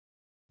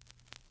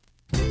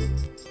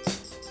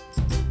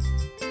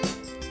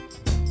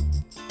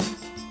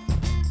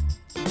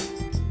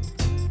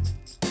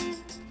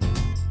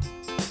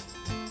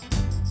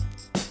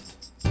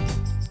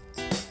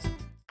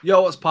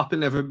Yo, what's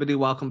poppin', everybody?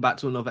 Welcome back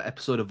to another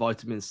episode of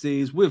Vitamin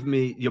C's with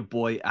me, your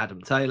boy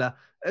Adam Taylor.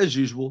 As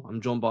usual, I'm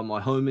joined by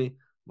my homie,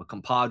 my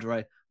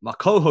compadre, my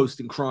co-host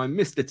in crime,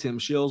 Mr. Tim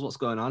Shields. What's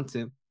going on,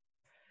 Tim?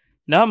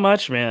 Not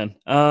much, man.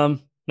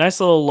 Nice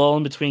little lull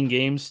in between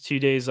games, 2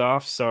 days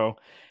off, so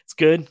it's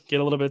good. Get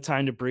a little bit of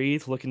time to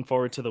breathe. Looking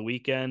forward to the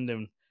weekend,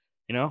 and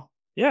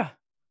yeah,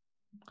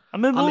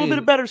 I'm in a I little bit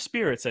of mean, better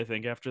spirits, I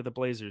think, after the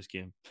Blazers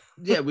game.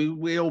 yeah,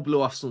 we all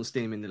blew off some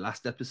steam in the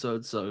last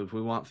episode, so if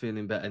we weren't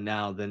feeling better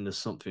now, then there's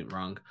something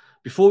wrong.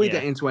 Before we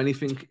get Yeah, into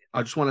anything,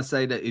 I just want to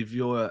say that if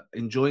you're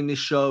enjoying this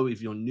show,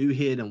 if you're new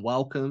here, then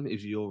welcome.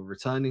 If you're a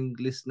returning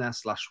listener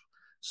slash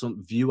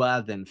some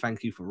viewer, then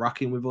thank you for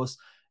rocking with us.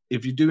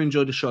 If you do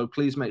enjoy the show,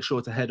 please make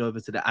sure to head over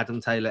to the Adam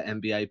Taylor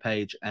NBA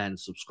page and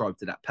subscribe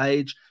to that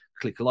page.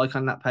 Click like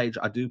on that page.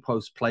 I do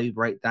post play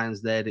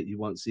breakdowns there that you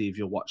won't see if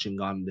you're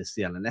watching on the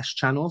CLNS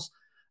channels.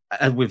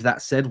 And with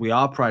that said, we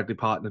are proudly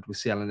partnered with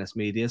CLNS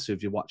Media. So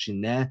if you're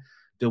watching there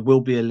will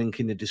be a link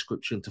in the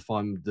description to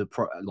find the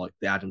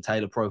Adam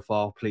Taylor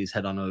profile. Please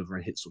head on over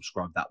and hit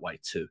subscribe that way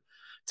too.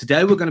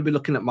 Today we're going to be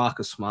looking at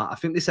Marcus Smart. I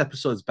think this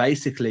episode is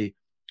basically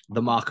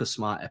the Marcus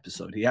Smart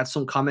episode. He had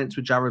some comments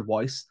with Jared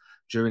Weiss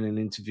during an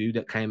interview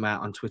that came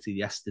out on Twitter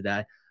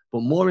yesterday.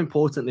 But more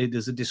importantly,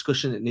 there's a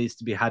discussion that needs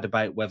to be had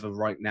about whether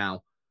right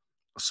now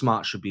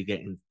Smart should be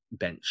getting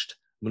benched.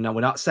 Now,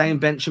 we're not saying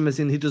bench him as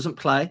in he doesn't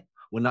play.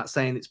 We're not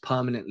saying it's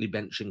permanently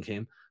benching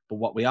him. But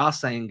what we are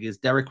saying is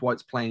Derek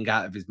White's playing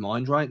out of his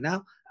mind right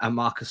now. And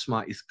Marcus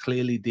Smart is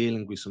clearly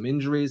dealing with some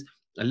injuries,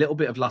 a little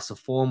bit of loss of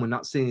form. We're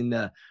not seeing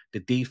the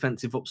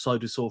defensive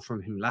upside we saw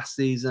from him last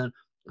season.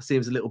 It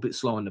seems a little bit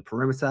slow on the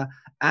perimeter.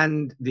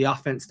 And the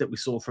offense that we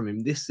saw from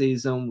him this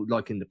season,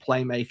 like in the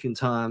playmaking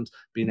terms,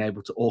 being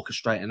able to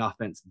orchestrate an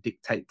offense,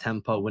 dictate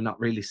tempo, we're not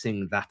really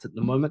seeing that at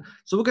the moment.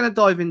 So we're going to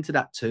dive into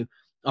that too.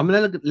 I'm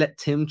going to let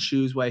Tim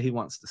choose where he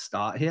wants to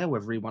start here,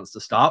 whether he wants to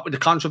start with the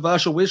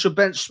controversial we should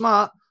bench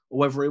Smart, or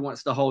whether he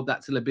wants to hold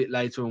that till a bit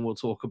later and we'll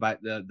talk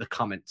about the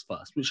comments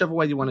first. Whichever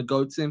way you want to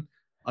go, Tim,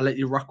 I'll let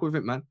you rock with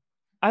it, man.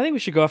 I think we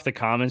should go off the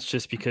comments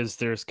just because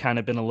there's kind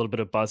of been a little bit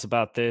of buzz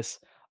about this.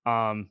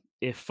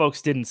 If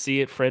folks didn't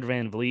see it, Fred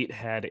VanVleet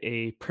had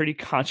a pretty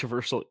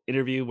controversial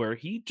interview where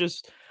he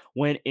just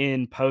went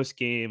in post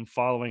game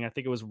following, I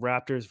think it was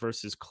Raptors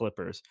versus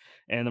Clippers,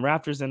 and the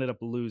Raptors ended up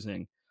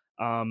losing.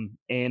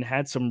 And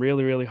had some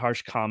really, really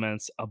harsh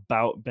comments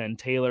about Ben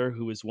Taylor,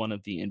 who is one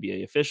of the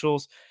NBA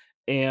officials.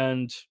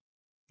 And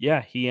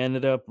yeah, he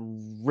ended up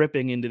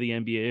ripping into the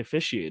NBA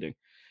officiating,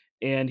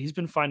 and he's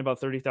been fined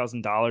about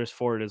 $30,000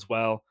 for it as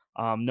well.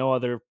 No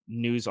other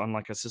news on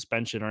like a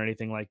suspension or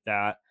anything like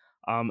that.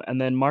 And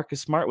then Marcus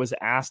Smart was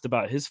asked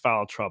about his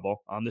foul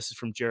trouble. This is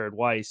from Jared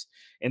Weiss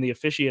and the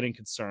officiating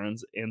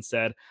concerns, and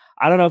said,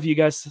 "I don't know if you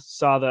guys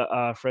saw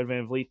the Fred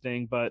VanVleet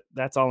thing, but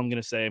that's all I'm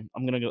going to say.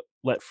 I'm going to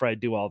let Fred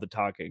do all the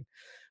talking,"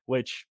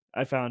 which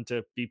I found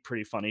to be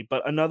pretty funny.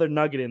 But another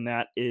nugget in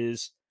that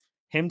is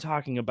him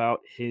talking about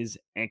his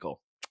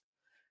ankle,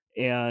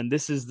 and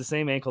this is the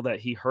same ankle that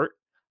he hurt.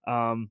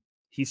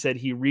 He said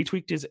he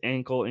retweaked his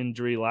ankle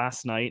injury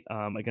last night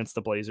against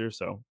the Blazers,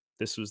 so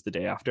this was the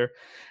day after,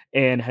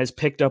 and has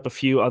picked up a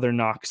few other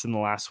knocks in the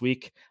last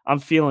week. I'm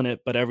feeling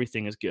it, but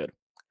everything is good.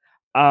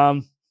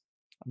 I'm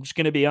just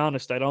going to be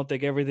honest. I don't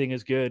think everything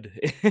is good,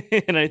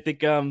 and I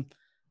think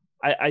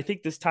I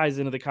think this ties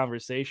into the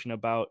conversation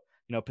about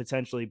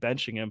potentially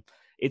benching him.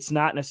 It's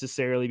not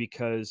necessarily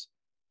because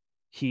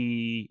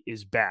he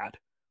is bad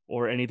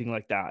or anything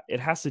like that. It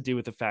has to do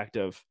with the fact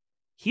of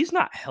he's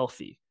not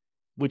healthy,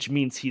 which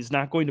means he's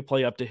not going to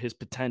play up to his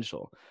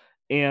potential.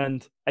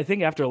 And I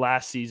think after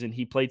last season,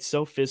 he played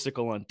so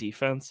physical on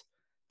defense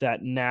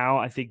that now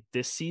I think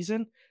this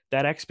season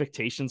that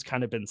expectation's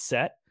kind of been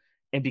set.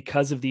 And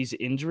because of these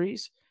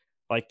injuries,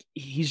 like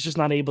he's just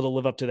not able to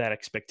live up to that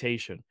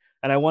expectation.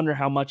 And I wonder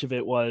how much of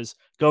it was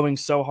going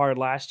so hard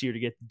last year to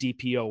get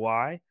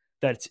DPOY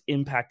that's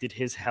impacted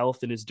his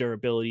health and his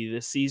durability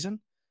this season.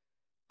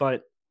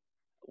 But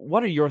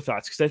what are your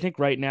thoughts? Because I think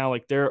right now,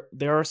 like there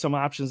are some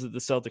options that the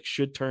Celtics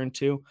should turn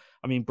to.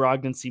 I mean,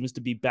 Brogdon seems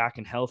to be back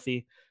and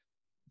healthy,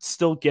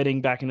 still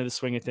getting back into the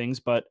swing of things.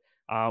 But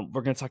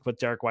we're going to talk about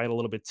Derek White a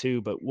little bit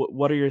too. But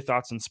what are your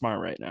thoughts on Smart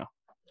right now?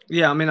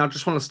 Yeah, I mean, I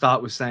just want to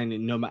start with saying that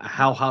no matter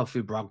how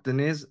healthy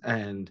Brogdon is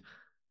and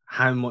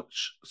how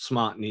much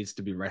Smart needs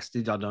to be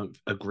rested, I don't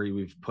agree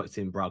with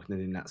putting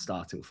Brogdon in that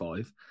starting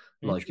five.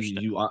 Like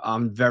Interesting.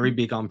 I'm very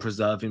big on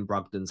preserving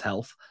Brogdon's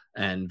health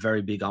and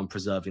very big on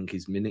preserving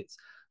his minutes,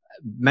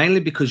 mainly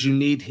because you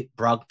need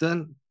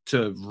Brogdon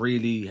to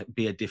really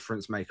be a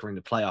difference maker in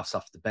the playoffs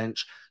off the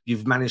bench.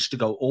 You've managed to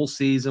go all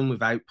season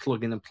without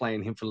plugging and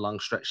playing him for long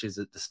stretches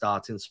at the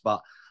starting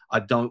spot. I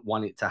don't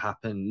want it to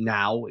happen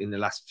now in the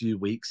last few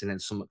weeks and then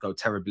something go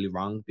terribly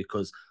wrong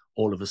because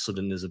all of a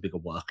sudden there's a bigger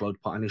workload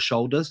put on his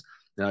shoulders.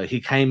 You know, he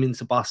came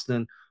into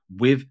Boston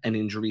with an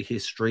injury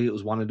history. It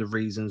was one of the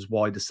reasons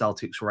why the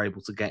Celtics were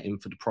able to get him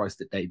for the price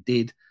that they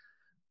did.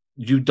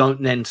 You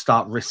don't then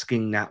start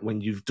risking that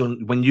when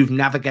you've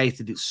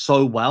navigated it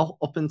so well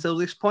up until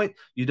this point.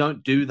 You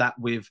don't do that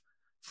with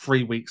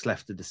 3 weeks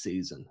left of the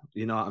season,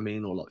 you know what I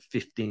mean, or like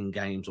 15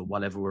 games or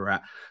whatever we're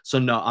at. So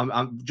no,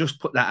 I'm just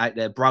put that out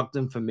there.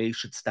 Brogdon for me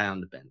should stay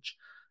on the bench.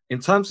 In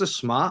terms of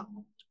Smart,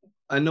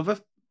 another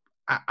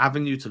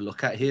avenue to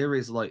look at here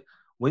is like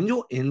when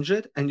you're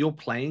injured and you're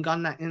playing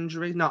on that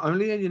injury, not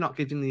only are you not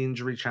giving the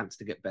injury chance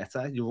to get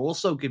better, you're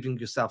also giving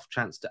yourself a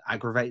chance to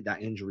aggravate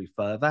that injury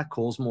further,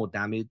 cause more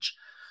damage,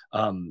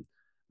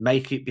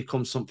 make it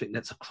become something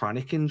that's a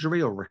chronic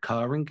injury or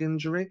recurring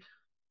injury.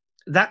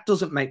 That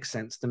doesn't make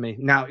sense to me.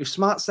 Now, if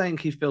Smart's saying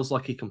he feels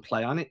like he can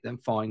play on it, then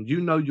fine. You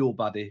know your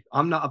body.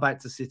 I'm not about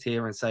to sit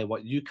here and say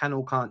what you can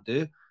or can't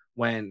do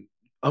when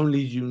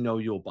only you know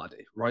your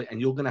body, right? And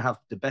you're going to have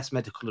the best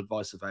medical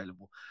advice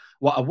available.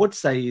 What I would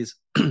say is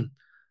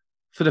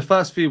for the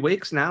first few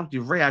weeks now,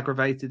 you've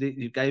re-aggravated it,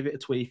 you gave it a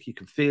tweak, you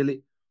can feel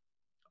it.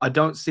 I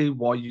don't see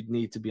why you'd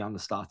need to be on the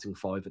starting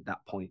five at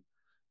that point.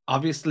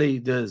 Obviously,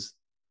 there's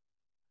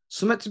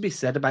something to be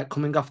said about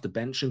coming off the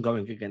bench and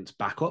going against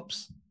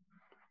backups.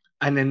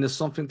 And then there's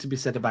something to be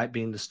said about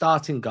being the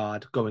starting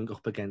guard going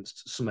up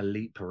against some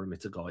elite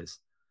perimeter guys.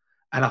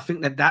 And I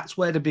think that that's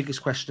where the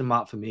biggest question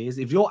mark for me is.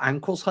 If your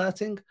ankle's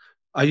hurting,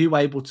 are you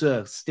able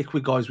to stick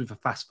with guys with a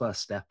fast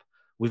first step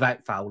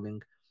without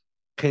fouling?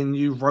 Can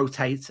you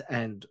rotate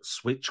and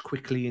switch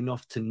quickly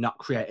enough to not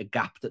create a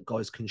gap that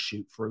guys can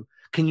shoot through?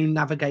 Can you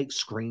navigate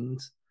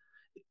screens?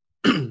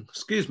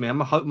 Excuse me,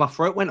 my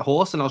throat went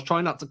hoarse and I was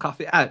trying not to cough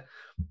it out.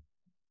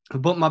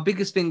 But my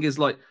biggest thing is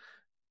like,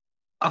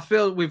 I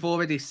feel we've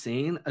already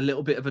seen a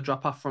little bit of a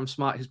drop off from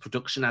Smart. His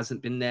production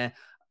hasn't been there.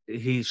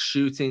 He's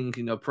shooting,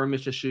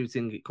 perimeter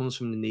shooting. It comes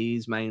from the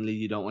knees mainly.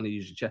 You don't want to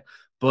use your chest.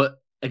 But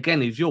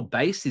again, if your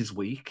base is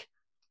weak,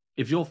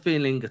 if you're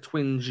feeling a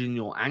twinge in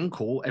your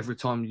ankle every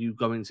time you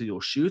go into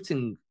your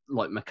shooting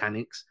like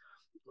mechanics,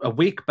 a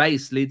weak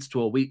base leads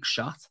to a weak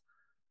shot.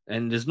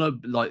 And there's no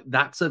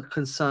that's a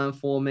concern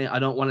for me. I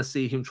don't want to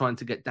see him trying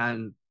to get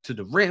down to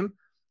the rim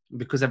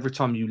because every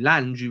time you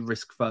land, you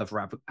risk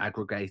further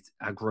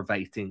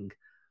aggravating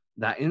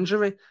that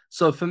injury.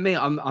 So for me,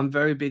 I'm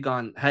very big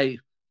on, hey,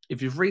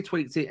 if you've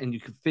retweaked it and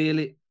you can feel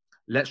it,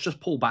 let's just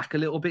pull back a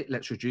little bit.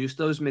 Let's reduce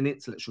those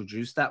minutes. Let's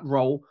reduce that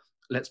role.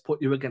 Let's put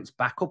you against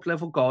backup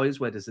level guys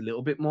where there's a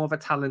little bit more of a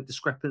talent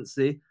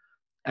discrepancy.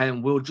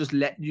 And we'll just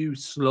let you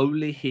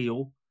slowly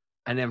heal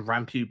and then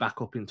ramp you back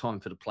up in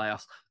time for the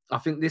playoffs. I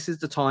think this is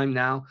the time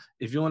now.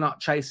 If you're not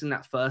chasing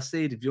that first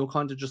seed, if you're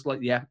kind of just like,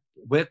 yeah,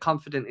 we're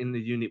confident in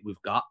the unit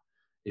we've got.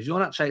 If you're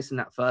not chasing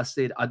that first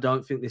seed, I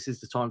don't think this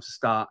is the time to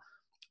start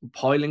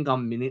piling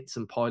on minutes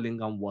and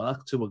piling on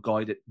work to a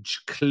guy that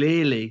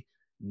clearly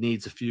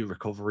needs a few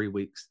recovery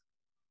weeks.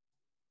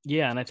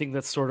 Yeah, and I think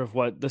that's sort of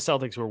what the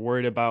Celtics were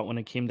worried about when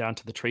it came down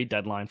to the trade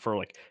deadline for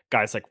like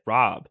guys like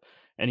Rob.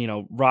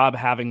 And Rob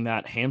having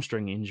that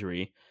hamstring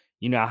injury,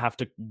 you now have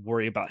to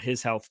worry about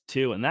his health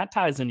too. And that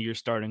ties into your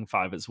starting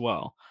five as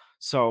well.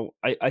 So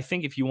I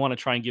think if you want to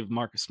try and give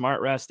Marcus Smart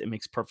rest, it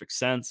makes perfect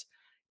sense.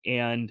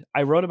 And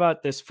I wrote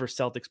about this for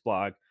Celtics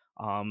blog.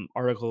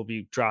 Article will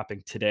be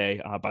dropping today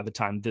by the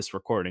time this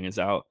recording is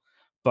out.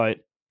 But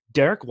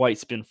Derek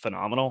White's been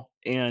phenomenal,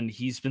 and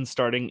he's been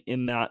starting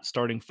in that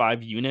starting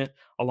five unit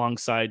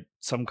alongside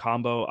some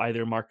combo,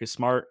 either Marcus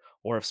Smart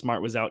or if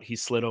Smart was out, he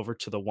slid over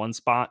to the one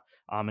spot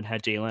and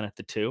had Jalen at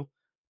the two.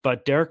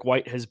 But Derek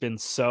White has been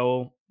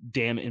so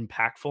damn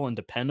impactful and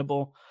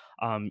dependable.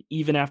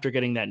 Even after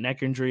getting that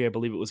neck injury, I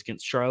believe it was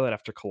against Charlotte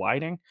after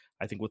colliding,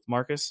 I think with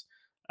Marcus,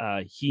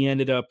 he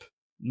ended up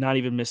not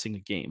even missing a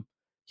game.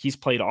 He's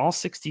played all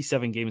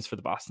 67 games for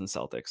the Boston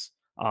Celtics.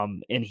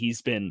 And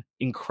he's been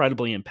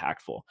incredibly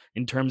impactful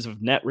in terms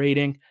of net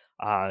rating.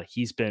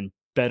 He's been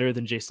better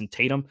than Jason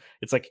Tatum.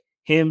 It's like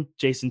him,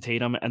 Jason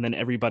Tatum, and then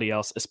everybody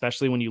else,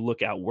 especially when you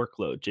look at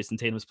workload. Jason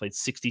Tatum has played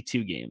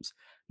 62 games.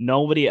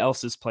 Nobody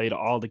else has played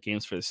all the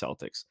games for the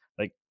Celtics.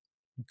 Like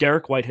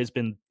Derek White has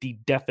been the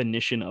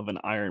definition of an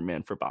Iron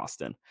Man for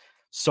Boston.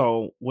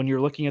 So when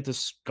you're looking at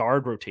this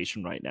guard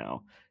rotation right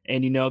now,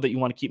 and you know that you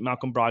want to keep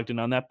Malcolm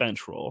Brogdon on that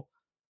bench role,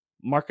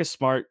 Marcus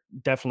Smart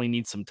definitely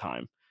needs some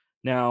time.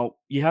 Now,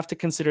 you have to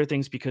consider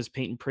things because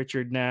Peyton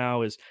Pritchard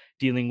now is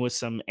dealing with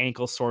some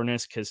ankle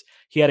soreness because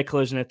he had a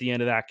collision at the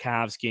end of that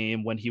Cavs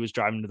game when he was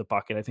driving to the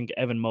bucket. I think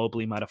Evan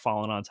Mobley might have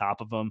fallen on top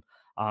of him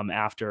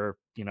after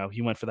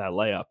he went for that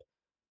layup.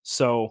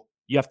 So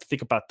you have to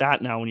think about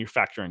that now when you're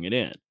factoring it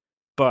in.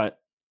 But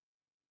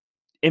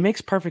it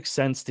makes perfect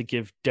sense to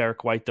give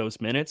Derek White those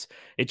minutes.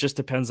 It just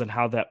depends on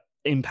how that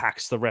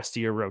impacts the rest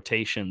of your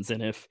rotations.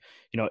 And if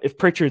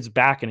Pritchard's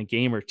back in a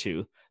game or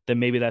two, then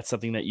maybe that's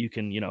something that you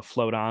can,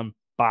 float on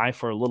by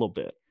for a little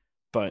bit.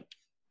 But,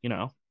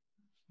 And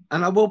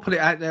I will put it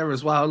out there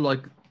as well,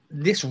 like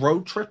this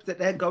road trip that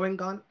they're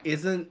going on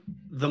isn't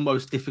the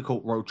most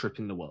difficult road trip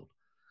in the world.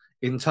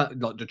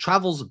 Like the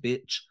travel's a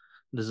bitch.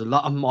 There's a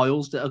lot of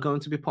miles that are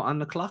going to be put on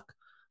the clock.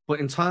 But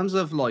in terms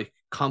of like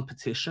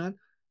competition,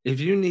 if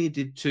you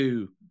needed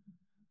to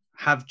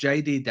have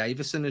JD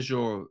Davison as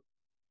your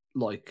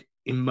like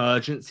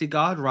emergency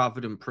guard rather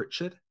than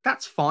Pritchard,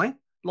 that's fine.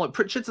 Like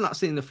Pritchard's not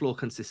seeing the floor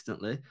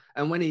consistently,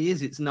 and when he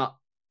is, it's not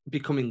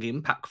becoming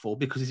impactful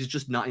because he's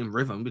just not in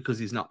rhythm because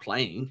he's not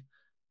playing.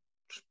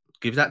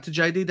 Give that to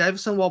JD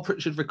Davison while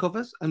Pritchard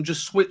recovers and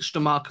just switch to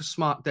Marcus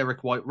Smart,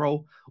 Derek White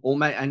role. Or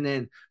mate, and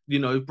then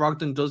if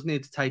Brogdon does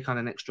need to take on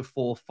an extra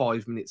 4 or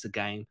 5 minutes a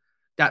game,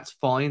 that's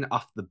fine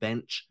off the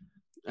bench.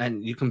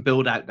 And you can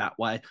build out that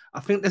way.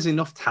 I think there's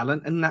enough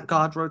talent in that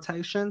guard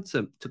rotation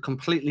to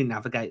completely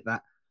navigate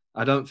that.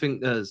 I don't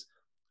think there's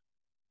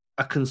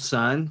a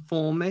concern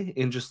for me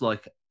in just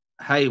like,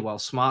 hey, well,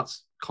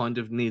 Smarts kind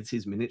of needs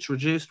his minutes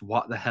reduced.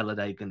 What the hell are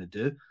they going to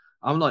do?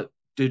 I'm like,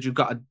 dude, you've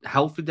got a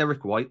healthy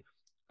Derek White,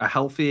 a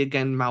healthy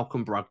again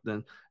Malcolm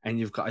Brogdon, and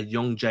you've got a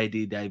young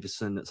JD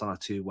Davison that's on a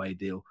two-way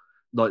deal.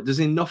 Like, there's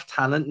enough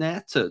talent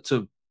there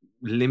to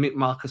limit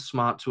Marcus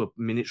Smart to a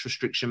minutes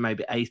restriction,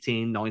 maybe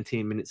 18,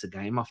 19 minutes a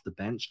game off the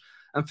bench,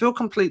 and feel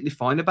completely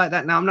fine about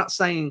that. Now, I'm not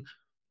saying,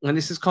 and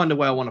this is kind of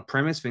where I want to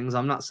premise things,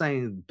 I'm not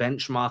saying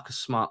bench Marcus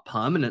Smart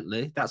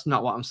permanently. That's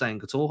not what I'm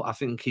saying at all. I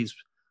think he's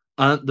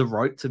earned the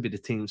right to be the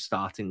team's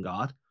starting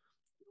guard.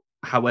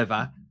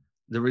 However,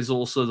 there is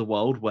also the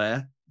world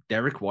where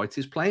Derek White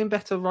is playing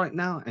better right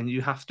now, and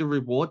you have to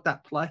reward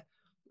that play.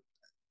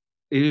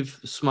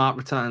 If Smart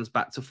returns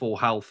back to full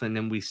health, and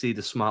then we see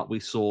the Smart we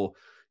saw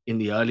in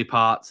the early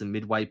parts and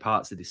midway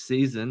parts of this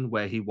season,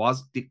 where he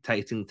was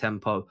dictating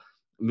tempo,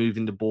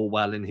 moving the ball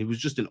well, and he was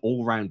just an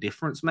all-round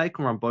difference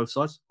maker on both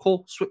sides.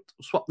 Cool,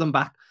 swap them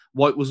back.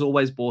 White was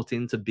always brought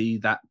in to be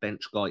that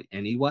bench guy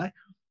anyway.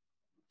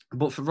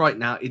 But for right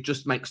now, it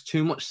just makes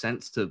too much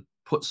sense to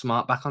put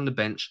Smart back on the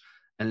bench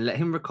and let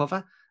him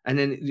recover. And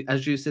then,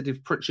 as you said,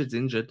 if Pritchard's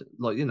injured,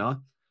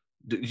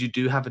 you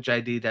do have a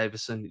JD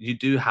Davison, you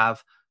do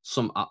have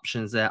some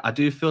options there. I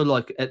do feel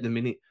like at the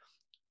minute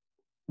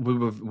we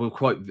were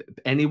quite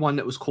anyone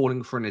that was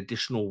calling for an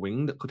additional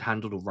wing that could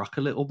handle the rock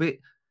a little bit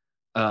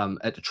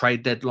at the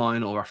trade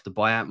deadline or after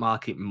buyout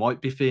market might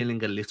be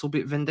feeling a little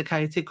bit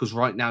vindicated because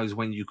right now is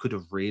when you could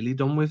have really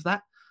done with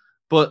that.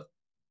 But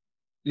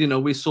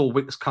we saw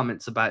Wick's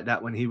comments about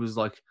that when he was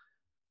like,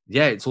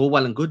 yeah, it's all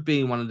well and good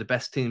being one of the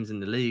best teams in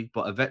the league,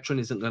 but a veteran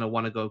isn't going to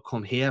want to go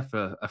come here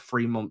for a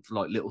 3 month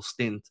like little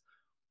stint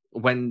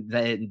when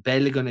they're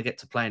barely going to get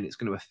to play and it's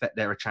going to affect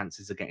their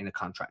chances of getting a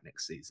contract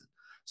next season.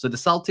 So the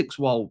Celtics,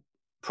 while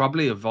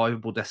probably a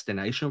viable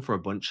destination for a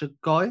bunch of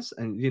guys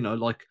and,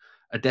 like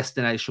a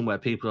destination where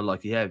people are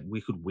like, yeah,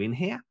 we could win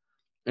here.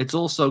 It's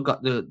also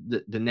got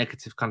the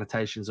negative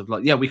connotations of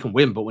like, yeah, we can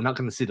win, but we're not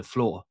going to see the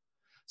floor.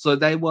 So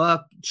they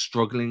were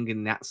struggling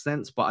in that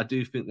sense, but I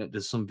do think that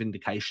there's some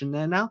vindication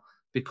there now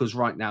because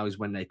right now is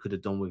when they could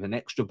have done with an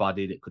extra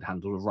body that could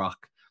handle a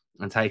rock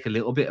and take a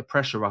little bit of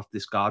pressure off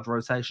this guard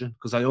rotation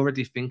because I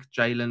already think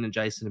Jalen and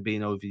Jason are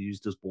being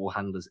overused as ball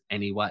handlers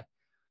anyway.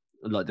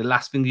 Like the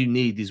last thing you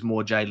need is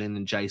more Jalen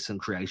and Jason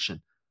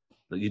creation.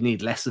 But you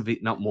need less of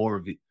it, not more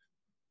of it.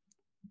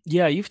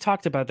 Yeah, you've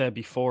talked about that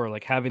before,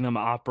 like having them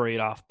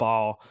operate off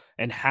ball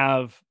and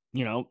have,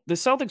 the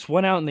Celtics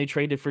went out and they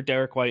traded for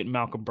Derek White and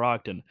Malcolm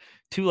Brogdon,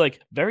 two like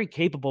very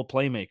capable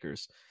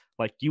playmakers.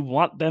 Like you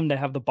want them to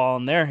have the ball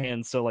in their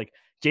hands. So like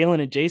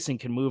Jalen and Jason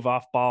can move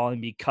off ball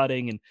and be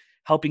cutting and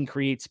helping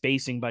create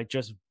spacing by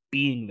just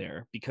being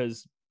there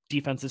because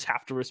defenses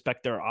have to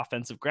respect their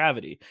offensive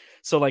gravity.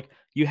 So like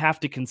you have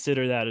to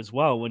consider that as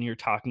well when you're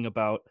talking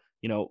about,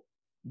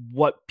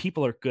 what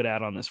people are good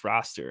at on this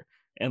roster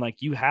and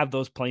like you have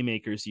those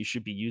playmakers, you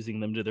should be using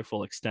them to their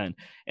full extent.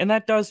 And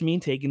that does mean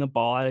taking the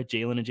ball out of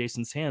Jalen and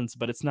Jason's hands,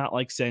 but it's not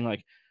like saying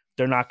like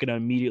they're not going to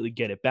immediately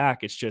get it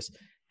back. It's just,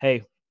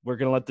 hey, we're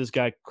going to let this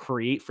guy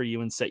create for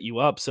you and set you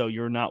up so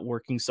you're not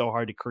working so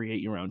hard to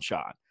create your own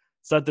shot.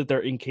 It's not that they're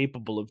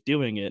incapable of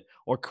doing it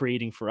or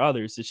creating for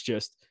others. It's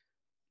just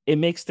it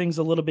makes things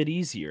a little bit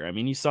easier. I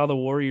mean, you saw the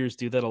Warriors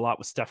do that a lot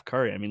with Steph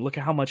Curry. I mean, look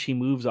at how much he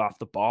moves off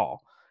the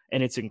ball,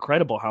 and it's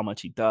incredible how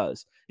much he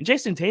does. And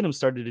Jason Tatum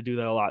started to do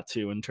that a lot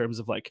too, in terms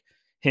of like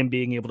him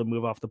being able to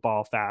move off the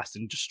ball fast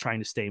and just trying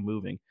to stay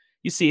moving.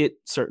 You see it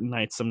certain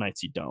nights, some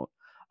nights you don't.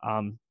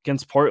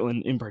 Against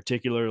Portland in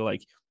particular,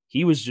 like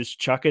he was just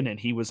chucking and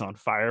he was on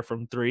fire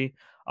from three.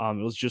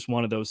 It was just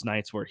one of those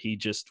nights where he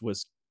just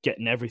was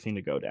getting everything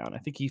to go down. I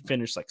think he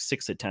finished like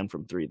 6 of 10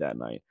 from three that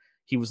night.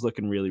 He was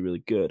looking really,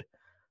 really good.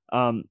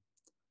 Um,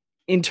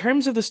 in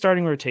terms of the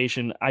starting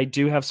rotation, I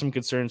do have some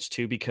concerns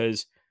too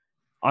because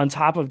on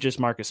top of just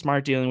Marcus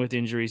Smart dealing with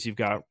injuries, you've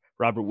got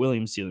Robert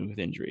Williams dealing with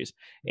injuries.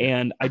 Yeah.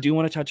 And I do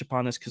want to touch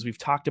upon this because we've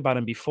talked about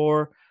him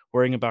before,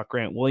 worrying about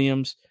Grant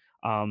Williams.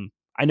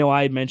 I know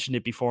I had mentioned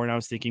it before and I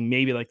was thinking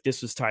maybe like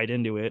this was tied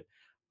into it,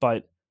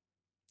 but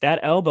that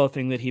elbow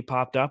thing that he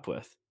popped up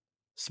with,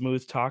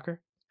 smooth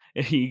talker,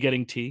 are you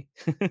getting tea?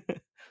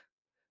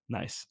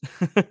 Nice.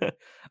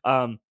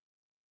 um,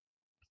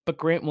 But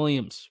Grant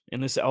Williams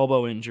and this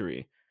elbow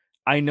injury,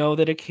 I know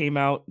that it came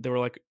out, they were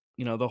like,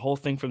 the whole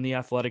thing from the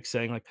Athletic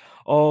saying like,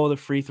 "Oh, the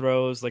free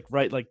throws," like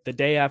right like the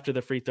day after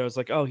the free throws,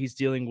 like, "Oh, he's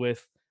dealing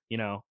with,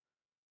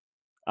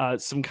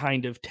 some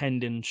kind of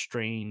tendon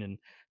strain," and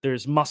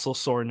there's muscle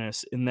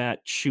soreness in that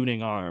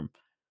shooting arm.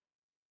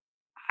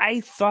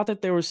 I thought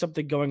that there was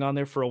something going on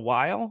there for a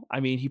while.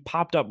 I mean, he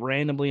popped up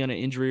randomly on an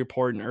injury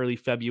report in early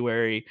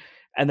February,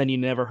 and then you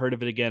never heard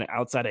of it again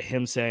outside of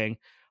him saying,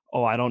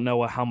 "Oh, I don't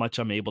know how much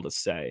I'm able to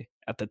say"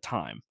 at the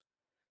time.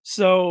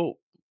 So,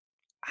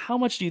 how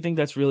much do you think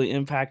that's really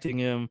impacting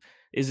him?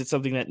 Is it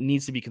something that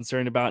needs to be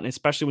concerned about? And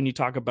especially when you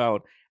talk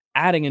about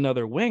adding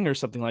another wing or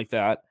something like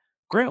that,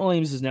 Grant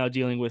Williams is now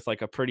dealing with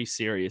like a pretty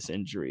serious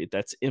injury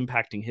that's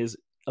impacting his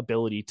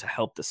ability to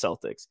help the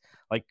Celtics.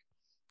 Like,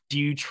 do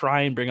you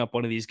try and bring up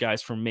one of these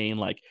guys from Maine?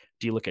 Like,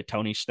 do you look at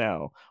Tony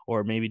Snell,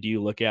 or maybe do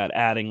you look at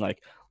adding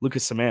like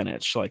Lucas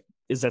Samanich? Like,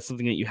 is that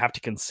something that you have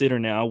to consider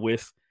now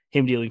with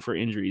him dealing for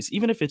injuries,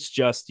 even if it's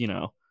just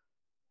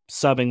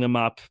subbing them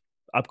up,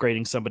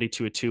 upgrading somebody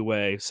to a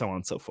two-way, so on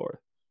and so forth?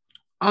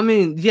 I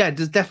mean, yeah,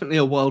 there's definitely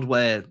a world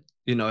where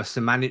a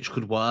Semanic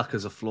could work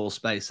as a floor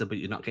spacer, but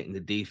you're not getting the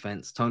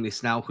defense. Tony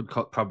Snell could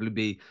probably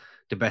be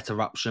the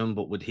better option,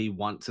 but would he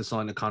want to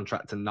sign a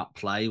contract and not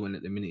play when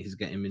at the minute he's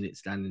getting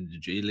minutes down in the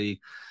G League?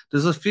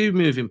 There's a few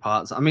moving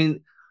parts. I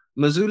mean,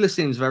 Missoula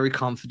seems very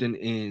confident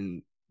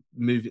in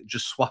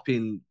just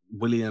swapping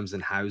Williams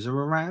and Hauser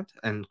around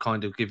and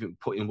kind of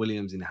putting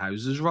Williams in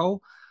Hauser's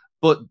role,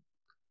 but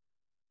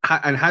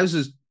and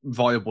Hauser's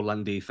viable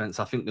on defense.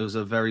 I think there was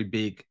a very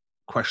big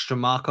question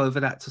mark over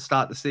that to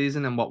start the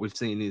season. And what we've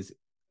seen is,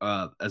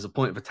 as a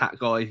point of attack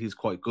guy, he's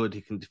quite good.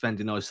 He can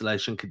defend in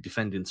isolation, can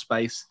defend in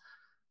space.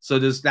 So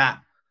there's that.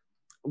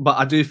 But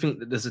I do think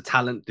that there's a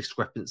talent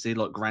discrepancy.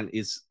 Like Grant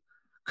is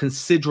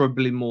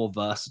considerably more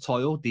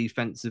versatile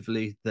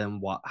defensively than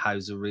what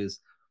Hauser is.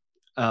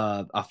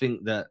 I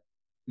think that,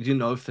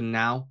 for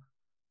now,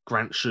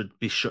 Grant should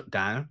be shut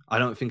down. I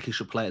don't think he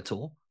should play at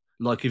all.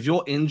 Like if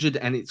you're injured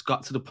and it's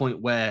got to the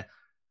point where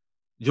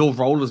your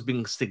role has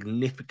been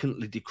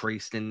significantly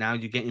decreased and now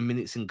you're getting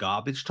minutes in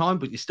garbage time,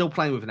 but you're still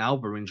playing with an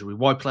elbow injury,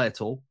 why play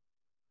at all?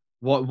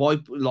 Why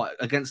like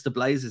against the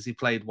Blazers, he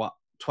played what,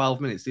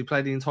 12 minutes? He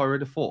played the entire of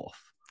the fourth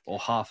or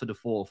half of the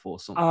fourth or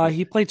something.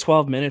 He played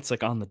 12 minutes,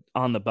 like, on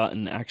the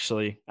button,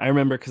 actually. I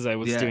remember because I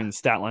was Yeah. doing the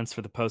stat lines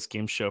for the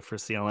post-game show for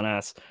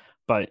CLNS,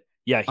 but,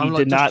 yeah, he I'm did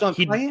like, just not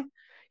don't play him.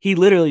 he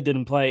literally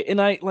didn't play,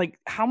 and I like,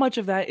 how much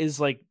of that is,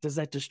 like, does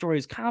that destroy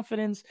his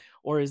confidence,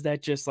 or is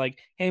that just like,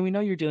 "Hey, we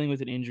know you're dealing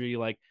with an injury,"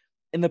 like,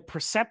 and the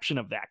perception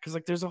of that? Because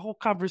like, there's a whole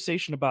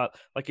conversation about,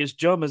 like, is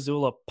Joe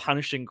Mazzulla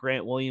punishing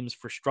Grant Williams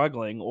for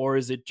struggling, or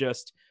is it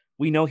just,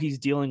 we know he's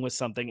dealing with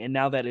something, and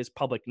now that is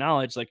public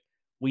knowledge, like,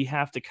 we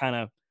have to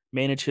kinda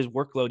manage his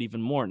workload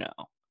even more now.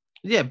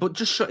 Yeah, but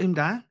just shut him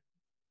down.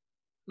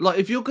 Like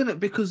if you're gonna,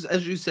 because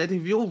as you said,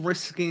 if you're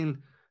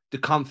risking the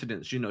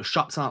confidence,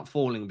 shots aren't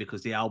falling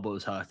because the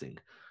elbow's hurting.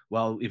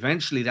 Well,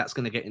 eventually that's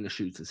gonna get in the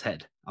shooter's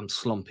head. I'm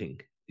slumping.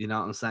 You know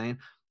what I'm saying?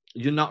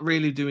 You're not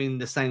really doing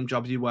the same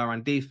job you were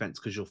on defense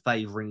because you're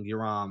favoring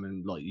your arm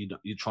and like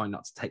you're trying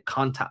not to take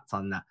contact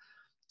on that.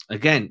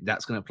 Again,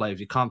 that's going to play with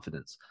your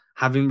confidence.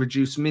 Having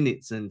reduced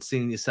minutes and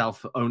seeing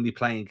yourself only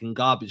playing in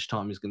garbage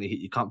time is going to hit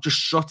your comp. Just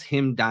shut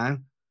him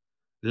down.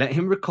 Let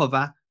him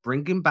recover.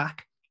 Bring him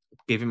back.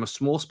 Give him a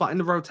small spot in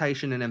the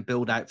rotation and then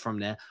build out from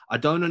there. I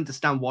don't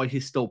understand why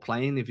he's still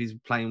playing if he's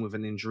playing with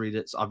an injury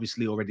that's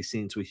obviously already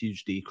seen to a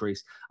huge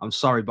decrease. I'm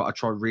sorry, but I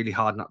try really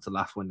hard not to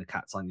laugh when the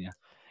cat's on you.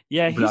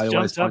 Yeah, But he's I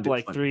always jumped up find it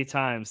like funny. 3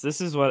 times. This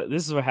is what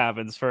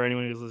happens for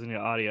anyone who's listening to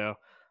audio.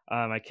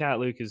 My cat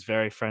Luke is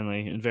very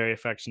friendly and very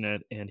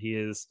affectionate, and he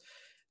is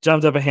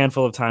jumped up a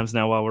handful of times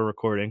now while we're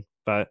recording,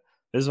 but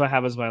this is what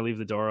happens when I leave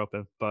the door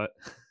open, but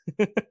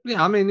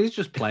Yeah, I mean, he's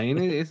just playing.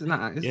 It's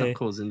not yeah.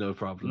 causing no No,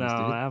 problems,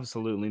 dude.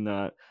 absolutely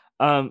not.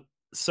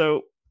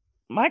 So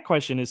my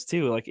question is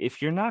too, like,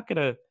 if you're not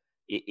gonna,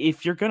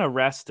 if you're gonna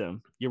rest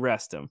him, you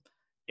rest him,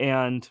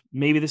 and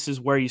maybe this is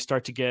where you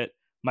start to get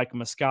Mike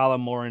Muscala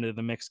more into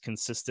the mix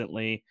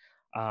consistently.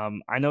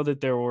 I know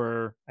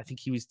that I think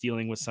he was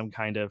dealing with some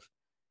kind of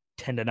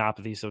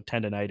tendinopathy, so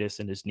tendonitis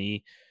in his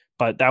knee.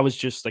 But that was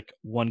just like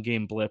one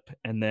game blip,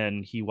 and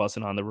then he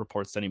wasn't on the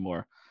reports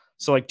anymore.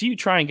 So, like, do you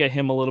try and get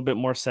him a little bit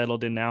more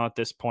settled in now at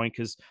this point?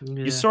 Because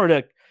you Yeah. sort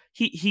of,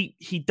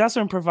 he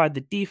doesn't provide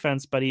the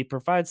defense, but he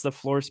provides the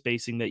floor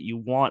spacing that you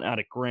want out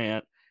of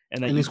Grant,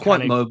 and that And you he's kind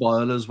quite of,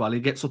 mobile as well. He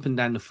gets up and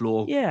down the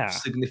floor yeah,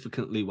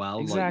 significantly well.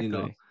 Like,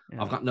 exactly, I've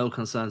yeah, got no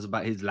concerns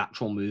about his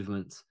lateral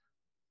movements.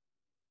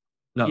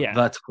 No, yeah,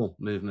 vertical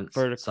movements.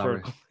 Sorry.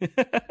 vertical, I had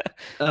to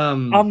think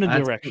then.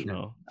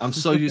 omnidirectional. I'm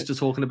so used to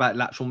talking about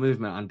lateral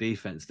movement on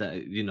defense that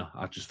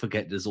I just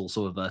forget there's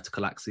also a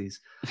vertical axis.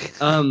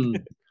 Um,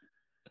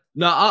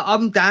 no,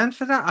 I'm down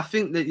for that. I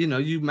think that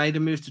you made a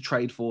move to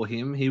trade for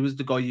him. He was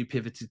the guy you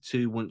pivoted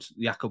to once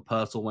Jakob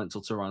Pertl went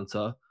to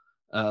Toronto.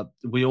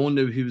 We all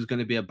knew he was going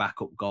to be a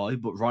backup guy,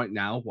 but right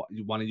now,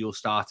 one of your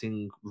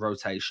starting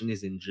rotation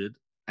is injured,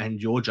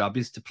 and your job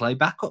is to play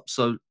backup.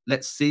 So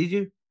let's see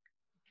you.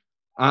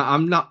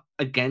 I'm not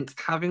against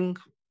having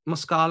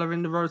Muscala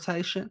in the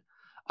rotation.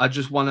 I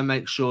just want to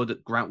make sure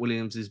that Grant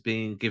Williams is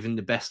being given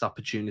the best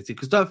opportunity.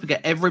 Because don't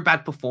forget, every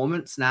bad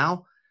performance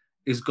now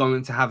is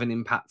going to have an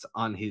impact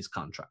on his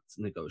contract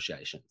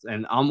negotiations.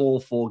 And I'm all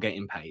for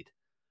getting paid.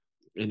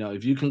 You know,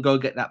 if you can go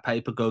get that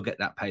paper, go get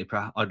that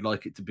paper. I'd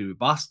like it to be with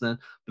Boston.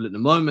 But at the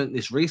moment,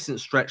 this recent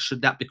stretch,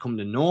 should that become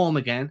the norm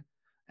again,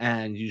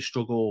 and you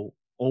struggle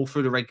all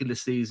through the regular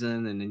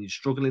season, and then you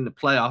struggle in the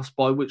playoffs,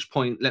 by which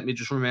point, let me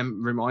just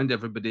remind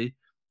everybody,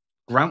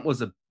 Grant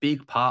was a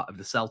big part of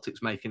the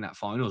Celtics making that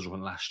finals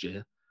run last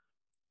year.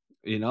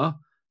 You know,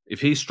 if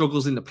he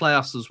struggles in the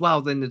playoffs as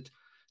well, then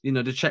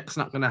the check's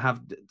not going to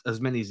have as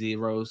many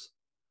zeros,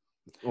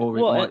 or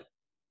it Well, and might,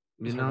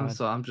 sorry, go ahead.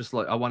 So I'm just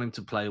like, I want him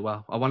to play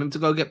well. I want him to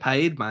go get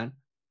paid, man.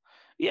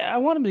 Yeah, I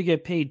want him to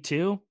get paid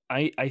too.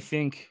 I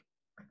think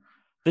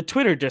the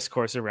Twitter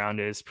discourse around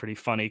it is pretty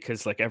funny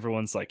because like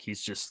everyone's like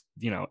he's just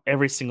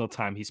every single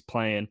time he's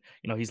playing,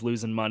 he's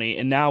losing money.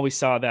 And now we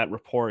saw that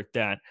report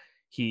that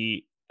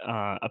he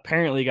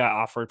apparently got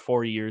offered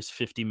 4 years,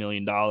 $50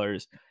 million,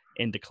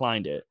 and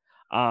declined it.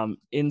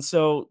 And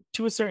so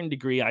to a certain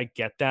degree, I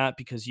get that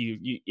because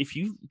you if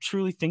you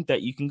truly think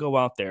that you can go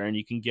out there and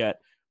you can get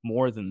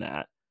more than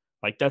that,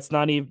 like that's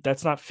not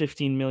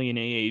 15 million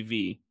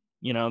AAV.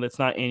 That's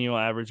not annual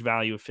average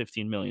value of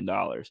 $15 million.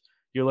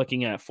 You're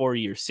looking at 4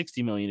 years,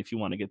 60 million if you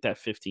want to get that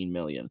 15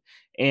 million.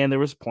 And there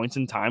was points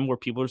in time where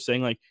people are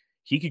saying like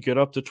he could get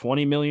up to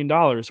 $20 million,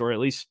 or at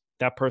least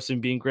that person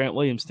being Grant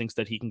Williams thinks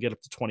that he can get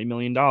up to $20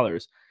 million.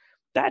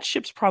 That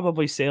ship's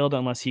probably sailed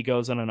unless he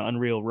goes on an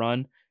unreal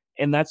run.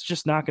 And that's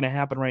just not going to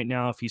happen right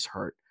now if he's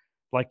hurt.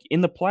 Like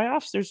in the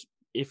playoffs,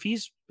 if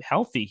he's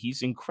healthy,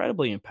 he's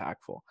incredibly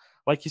impactful.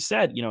 Like you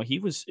said, he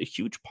was a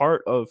huge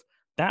part of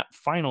that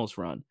finals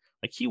run.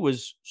 Like he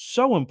was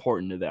so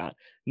important to that.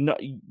 No,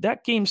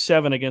 that game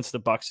 7 against the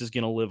Bucks is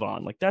going to live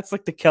on. Like that's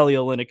like the Kelly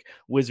Olynyk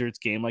Wizards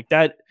game. Like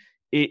that,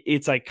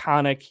 it's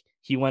iconic.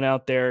 He went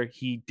out there,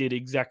 he did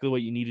exactly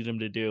what you needed him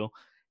to do,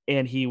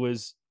 and he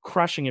was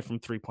crushing it from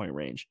 3-point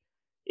range.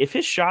 If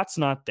his shot's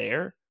not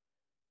there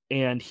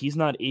and he's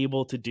not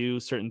able to do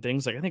certain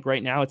things, like I think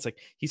right now it's like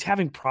he's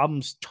having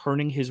problems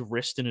turning his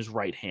wrist in his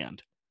right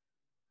hand.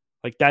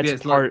 Like Yeah, that's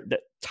it's like, part that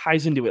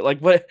ties into it. Like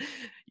what?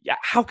 Yeah,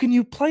 how can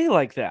you play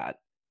like that?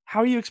 How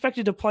are you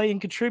expected to play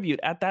and contribute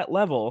at that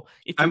level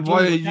if you're and why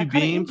dealing are with you that kind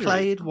of being injury?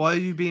 played? Why are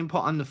you being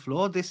put on the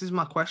floor? This is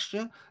my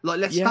question. Like,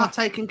 let's Yeah, start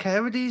taking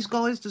care of these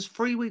guys. There's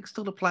 3 weeks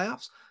till the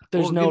playoffs,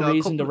 there's or no a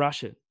reason to couple.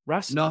 rush it.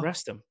 No,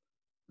 Rest him.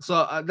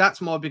 so that's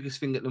my biggest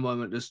thing at the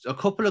moment. There's a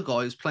couple of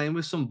guys playing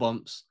with some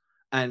bumps,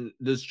 and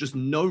there's just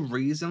no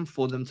reason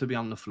for them to be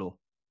on the floor.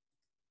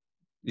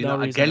 No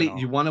I reason get at it.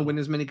 You all. want to Yeah. win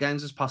as many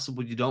games as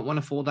possible. You don't want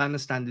to fall down the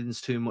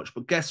standings too much.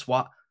 But guess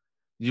what?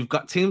 You've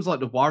got teams like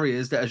the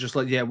Warriors that are just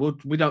like, yeah,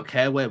 we don't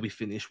care where we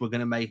finish. We're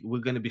gonna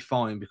be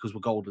fine because we're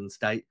Golden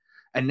State,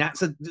 and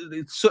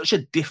it's such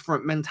a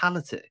different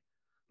mentality.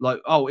 Like,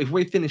 oh, if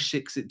we finish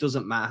 6, it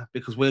doesn't matter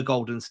because we're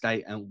Golden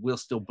State and we'll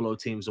still blow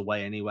teams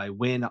away anyway.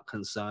 We're not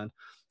concerned.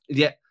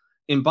 Yet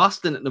in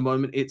Boston at the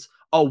moment, it's,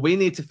 oh, we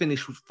need to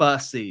finish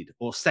first seed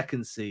or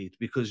second seed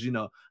because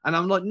And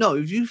I'm like, no,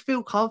 if you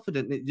feel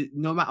confident that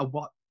no matter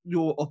what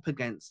you're up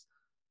against,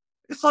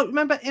 it's like,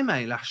 remember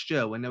Ime last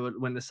year when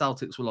when the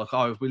Celtics were like,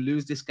 oh, if we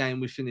lose this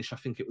game, we finish. I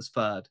think it was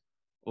third,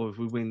 or if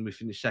we win, we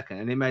finish second.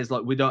 And Ime's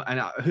like, we don't.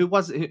 And who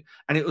was it?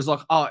 And it was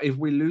like, oh, if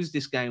we lose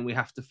this game, we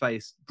have to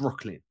face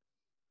Brooklyn.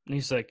 And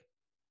he's like,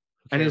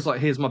 who And he was cares?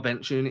 like, here's my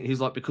bench unit.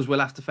 He's like, because we'll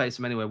have to face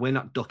them anyway. We're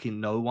not ducking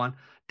no one.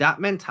 That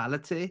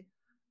mentality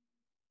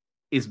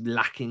is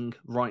lacking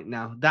right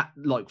now. That,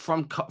 like,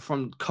 from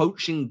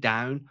coaching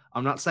down.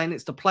 I'm not saying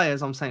it's the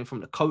players. I'm saying from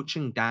the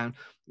coaching down.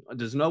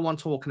 There's no one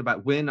talking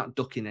about we're not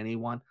ducking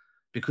anyone,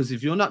 because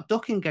if you're not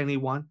ducking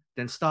anyone,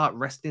 then start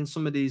resting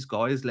some of these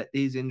guys. Let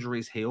these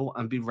injuries heal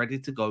and be ready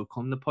to go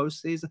come the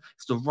postseason.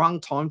 It's the wrong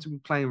time to be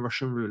playing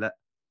Russian roulette.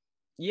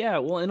 Yeah,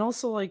 well, and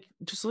also like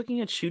just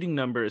looking at shooting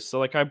numbers. So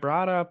like I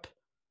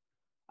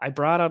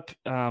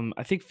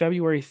think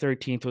February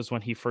 13th was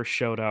when he first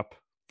showed up,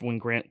 when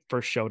Grant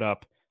first showed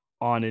up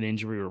on an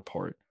injury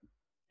report,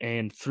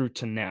 and through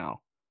to now.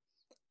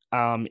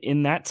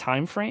 In that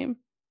time frame,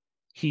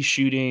 he's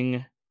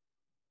shooting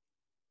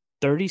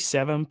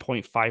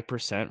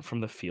 37.5%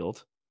 from the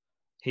field.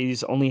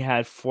 He's only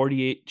had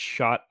 48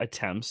 shot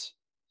attempts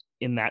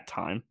in that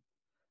time.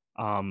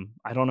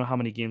 I don't know how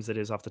many games that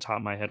is off the top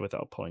of my head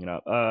without pulling it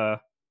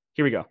up.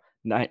 Here we go.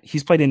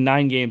 He's played in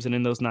 9 games, and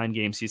in those 9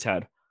 games, he's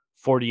had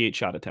 48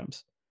 shot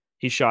attempts.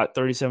 He shot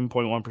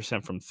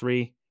 37.1% from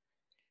three,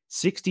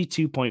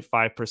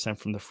 62.5%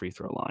 from the free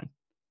throw line.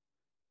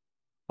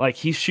 Like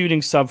he's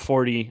shooting sub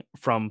 40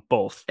 from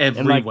both. And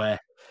like, Everywhere.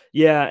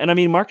 yeah, and I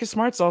mean Marcus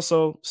Smart's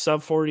also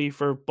sub 40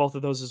 for both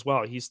of those as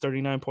well. He's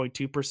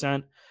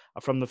 39.2%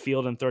 from the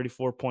field and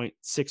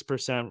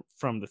 34.6%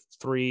 from the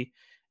three,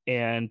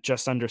 and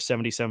just under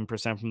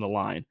 77% from the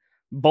line.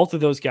 Both of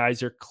those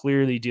guys are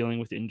clearly dealing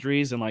with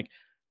injuries, and like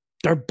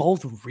they're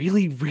both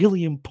really,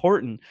 really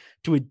important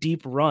to a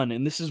deep run.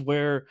 And this is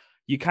where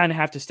you kind of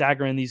have to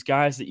stagger in these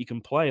guys that you can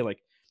play.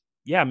 Like,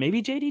 yeah,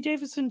 maybe JD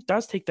Davison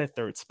does take that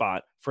third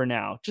spot for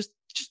now. Just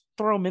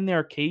throw him in there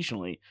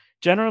occasionally.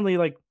 Generally,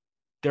 like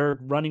they're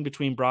running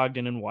between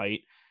Brogdon and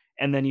White.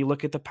 And then you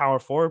look at the power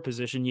forward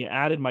position, you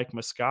added Mike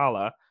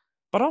Muscala,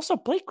 but also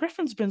Blake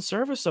Griffin's been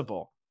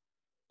serviceable.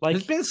 He's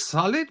Like, been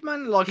solid,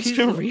 man. Like he's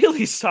been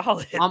really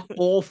solid. I'm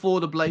all for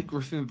the Blake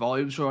Griffin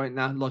vibes right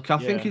now. Like I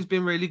think Yeah. he's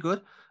been really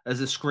good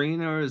as a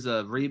screener, as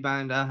a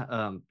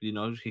rebounder.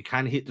 He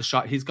can hit the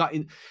shot.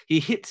 He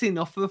hits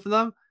enough of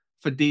them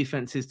for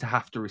defenses to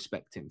have to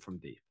respect him from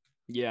deep.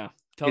 Yeah.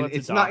 Tell that to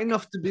It's not Doc.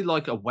 enough to be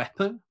like a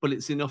weapon, but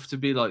it's enough to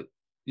be like,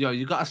 yo,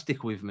 you got to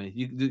stick with me.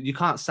 You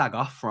can't sag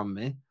off from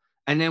me.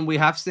 And then we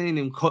have seen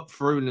him cut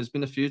through, and there's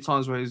been a few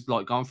times where he's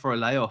like gone for a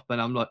layup,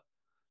 and I'm like,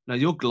 no,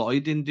 you're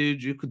gliding,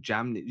 dude. You could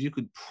jam it. You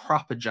could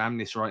proper jam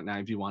this right now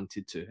if you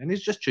wanted to. And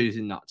he's just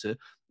choosing not to.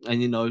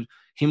 And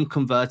him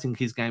converting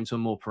his game to a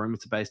more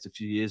perimeter based a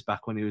few years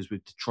back when he was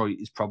with Detroit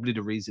is probably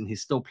the reason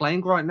he's still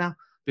playing right now.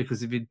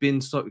 Because if he'd been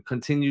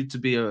continued to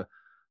be a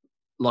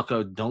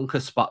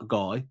dunker spot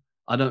guy,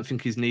 I don't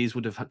think his knees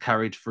would have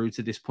carried through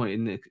to this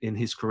point in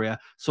his career.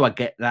 So I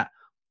get that,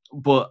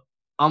 but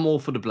I'm all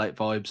for the Blake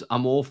vibes.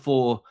 I'm all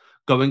for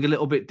going a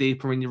little bit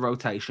deeper in your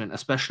rotation,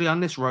 especially on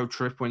this road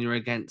trip when you're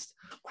against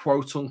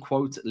quote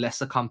unquote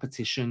lesser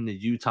competition, the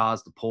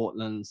Utahs, the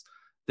Portlands.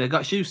 They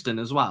got Houston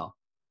as well.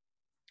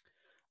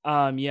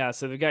 Yeah,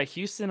 so they've got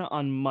Houston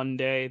on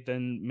Monday,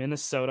 then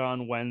Minnesota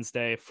on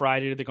Wednesday.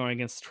 Friday, they're going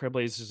against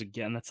Trailblazers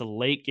again. That's a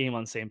late game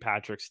on St.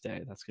 Patrick's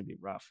Day. That's gonna be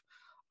rough.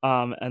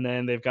 And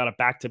then they've got a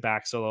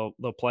back-to-back, so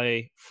they'll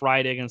play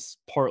Friday against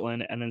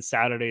Portland, and then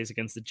Saturdays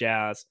against the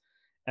Jazz,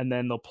 and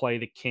then they'll play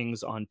the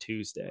Kings on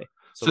Tuesday.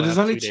 So So they'll there's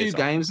have only 2 days two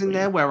off games in between.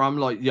 there where I'm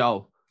like,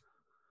 yo,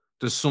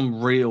 there's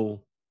some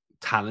real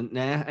talent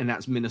there, and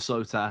that's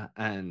Minnesota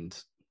and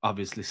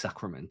obviously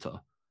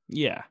Sacramento.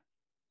 Yeah.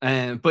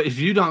 But if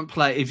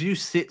you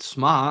sit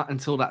smart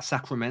until that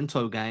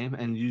Sacramento game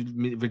and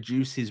you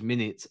reduce his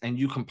minutes and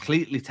you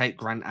completely take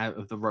Grant out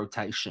of the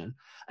rotation,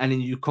 and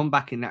then you come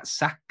back in that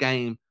sack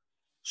game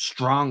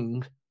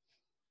strong,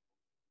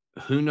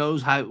 who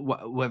knows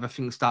whether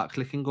things start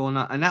clicking or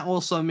not. And that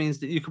also means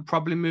that you could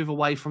probably move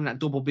away from that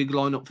double big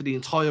lineup for the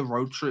entire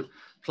road trip.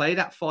 Play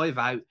that 5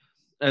 out,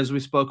 as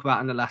we spoke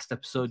about in the last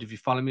episode. If you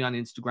follow me on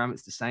Instagram,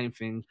 it's the same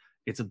thing.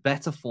 It's a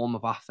better form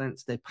of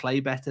offense. They play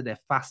better, they're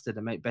faster,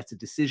 they make better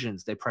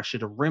decisions, they pressure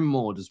the rim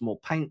more, there's more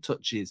paint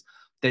touches,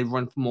 they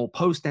run more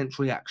post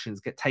entry actions,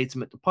 get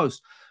Tatum at the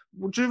post.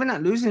 Well, during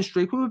that losing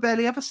streak, we were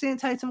barely ever seeing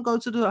Tatum go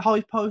to the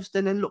high post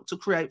and then look to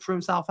create for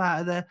himself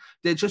out of there.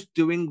 They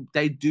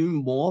do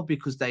more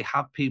because they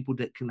have people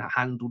that can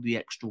handle the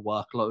extra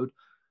workload.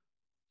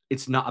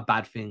 It's not a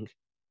bad thing.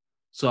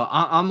 So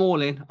I'm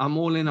all in. I'm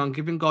all in on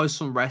giving guys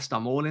some rest.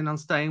 I'm all in on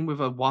staying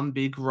with a one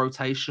big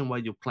rotation where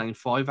you're playing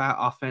 5 out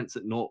offense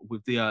at not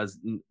with the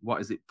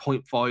what is it,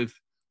 0.5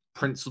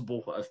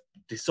 principle of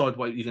decide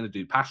what you're going to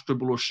do, pass,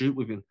 dribble, or shoot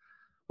within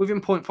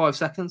 0.5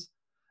 seconds.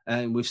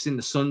 And we've seen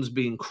the Suns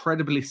be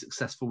incredibly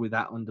successful with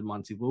that under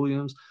Monty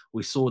Williams.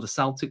 We saw the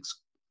Celtics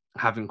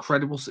have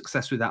incredible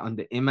success with that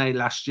under Ime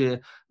last year.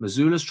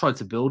 Missoula's tried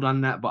to build on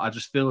that, but I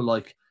just feel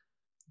like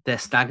they're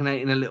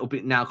stagnating a little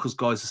bit now because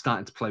guys are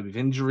starting to play with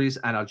injuries.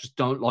 And I just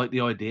don't like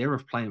the idea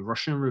of playing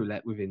Russian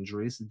roulette with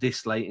injuries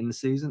this late in the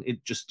season.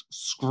 It just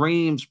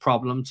screams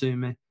problem to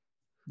me.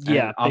 And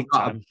Yeah, I've big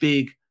got a time.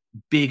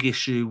 big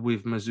issue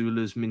with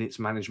Missoula's minutes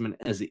management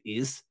as it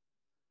is.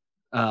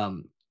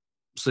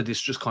 So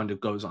this just kind of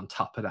goes on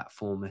top of that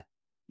for me.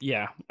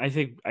 Yeah, I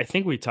think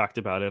we talked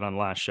about it on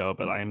last show,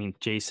 but I mean,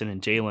 Jason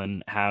and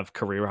Jalen have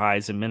career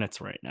highs in minutes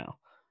right now.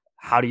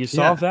 How do you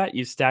solve Yeah, that?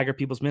 You stagger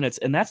people's minutes,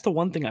 and that's the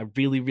one thing I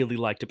really, really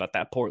liked about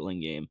that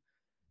Portland game.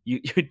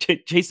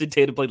 Jason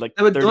Tatum played like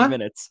they were 30 done.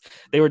 minutes.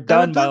 They were They were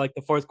done by done. like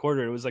the fourth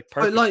quarter. It was like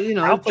But perfect.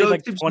 Al played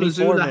like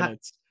 24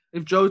 minutes.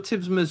 If Joe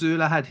Tibbs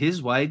Missoula had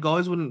his way,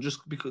 guys wouldn't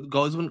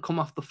come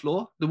off the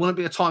floor. There wouldn't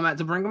be a timeout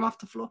to bring them off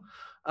the floor.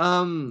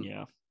 Um,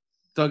 Yeah,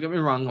 don't get me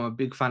wrong, I'm a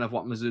big fan of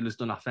what Missoula's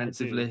done I do.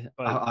 offensively.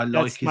 But I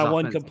like that's my his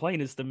one offense.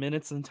 complaint is the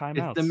minutes and It's the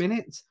timeouts.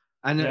 minutes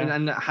Yeah,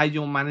 and how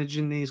you're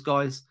managing these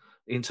guys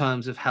in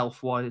terms of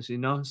health wise,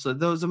 So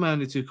those are my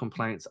only two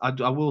complaints. I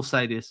will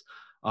say this.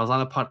 I was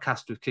on a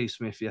podcast with Keith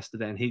Smith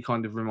yesterday, and he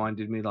kind of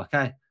reminded me, like,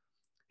 hey,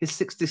 he's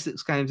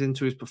 66 games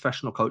into his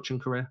professional coaching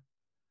career.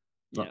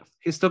 Look, yeah.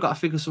 he's still got to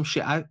figure some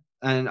shit out,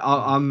 and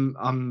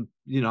Mhm.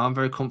 I'm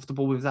very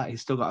comfortable with that.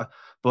 He's still got,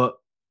 but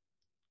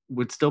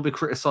would still be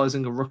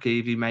criticizing a rookie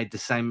if he made the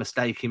same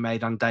mistake he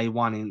made on day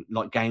one in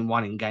like game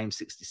one in game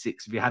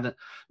 66. If you hadn't,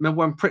 remember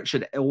when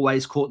Pritchard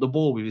always caught the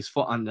ball with his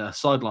foot on the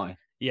sideline,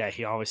 Yeah,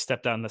 he always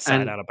stepped on the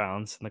side and out of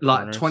bounds in the like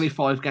corners.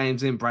 25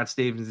 games in, Brad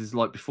Stevens is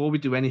like, before we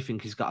do anything,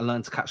 he's got to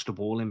learn to catch the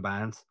ball in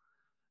bounds.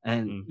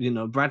 And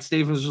Mm, Brad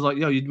Stevens was like,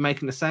 "Yo, you're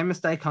making the same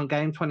mistake on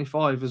game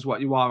 25 as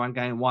what you are on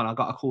game one. I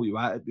got to call you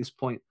out at this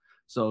point."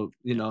 So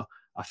yeah.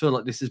 I feel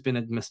like this has been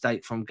a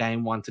mistake from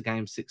game one to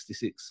game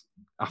 66.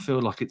 I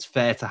feel like it's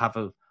fair to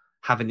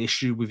have an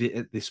issue with it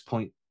at this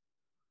point.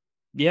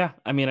 Yeah,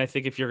 I mean, I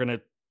think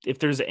if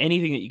there's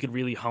anything that you could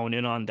really hone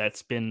in on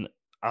that's been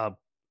a,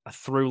 a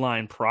through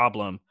line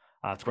problem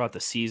throughout the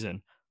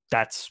season,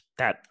 that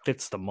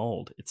fits the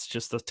mold. It's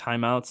just the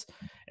timeouts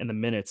and the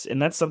minutes,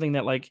 and that's something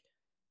that, like,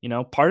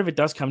 part of it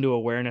does come to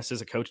awareness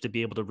as a coach to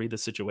be able to read the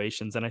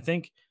situations. And I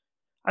think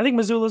I think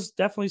Missoula's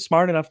definitely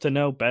smart enough to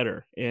know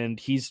better, and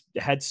he's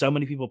had so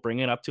many people bring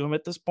it up to him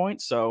at this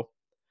point. So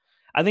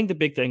I think the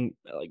big thing,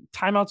 like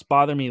timeouts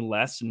bother me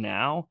less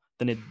now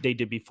than they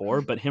did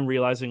before, but him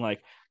realizing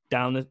like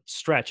down the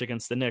stretch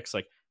against the Knicks,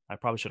 like I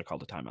probably should have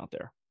called a timeout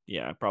there.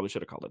 Yeah, I probably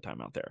should have called a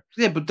timeout there.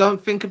 Yeah, but don't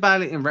think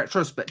about it in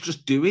retrospect.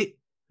 Just do it.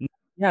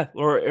 Yeah,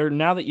 or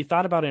now that you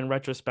thought about it in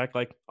retrospect,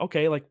 like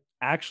okay, like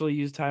actually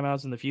use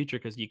timeouts in the future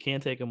because you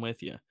can't take them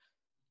with you.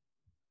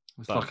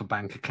 It's But like a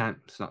bank account.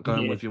 It's not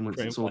going yeah, with you once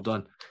pretty it's all much.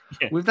 done.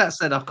 Yeah, With that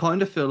said, I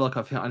kind of feel like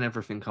I've hit on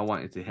everything I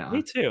wanted to hit me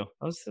on. too.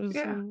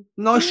 Yeah. It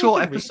Nice was a short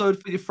good read.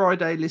 episode for your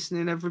Friday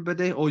listening,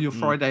 everybody, or your Mm,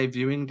 Friday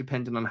viewing,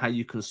 depending on how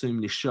you consume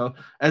this show.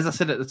 As I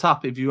said at the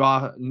top, if you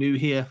are new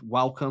here,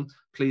 welcome.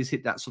 Please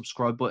hit that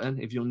subscribe button.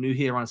 If you're new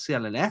here on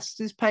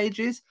CLNS's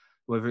pages,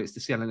 whether it's the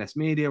CLNS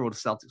Media or the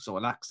Celtics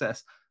All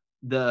Access,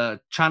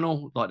 the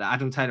channel, like the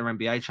Adam Taylor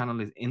NBA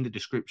channel, is in the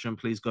description.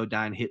 Please go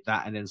down, hit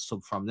that, and then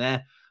sub from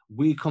there.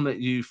 We come at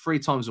you 3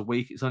 times a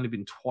week. It's only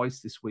been twice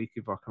this week,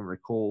 if I can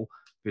recall,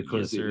 yes,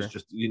 because it was sir.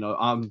 just,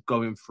 I'm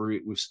going through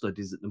it with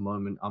studies at the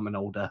moment. I'm an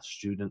older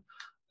student.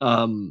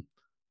 Um,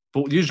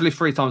 but usually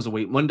 3 times a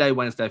week, Monday,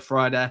 Wednesday,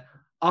 Friday.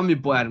 I'm your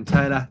boy Adam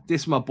Taylor.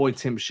 This is my boy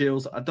Tim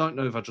Shields. I don't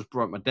know if I just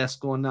broke my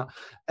desk on that.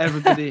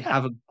 Everybody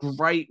have a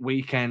great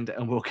weekend,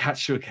 and we'll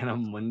catch you again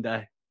on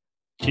Monday.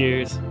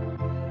 Cheers.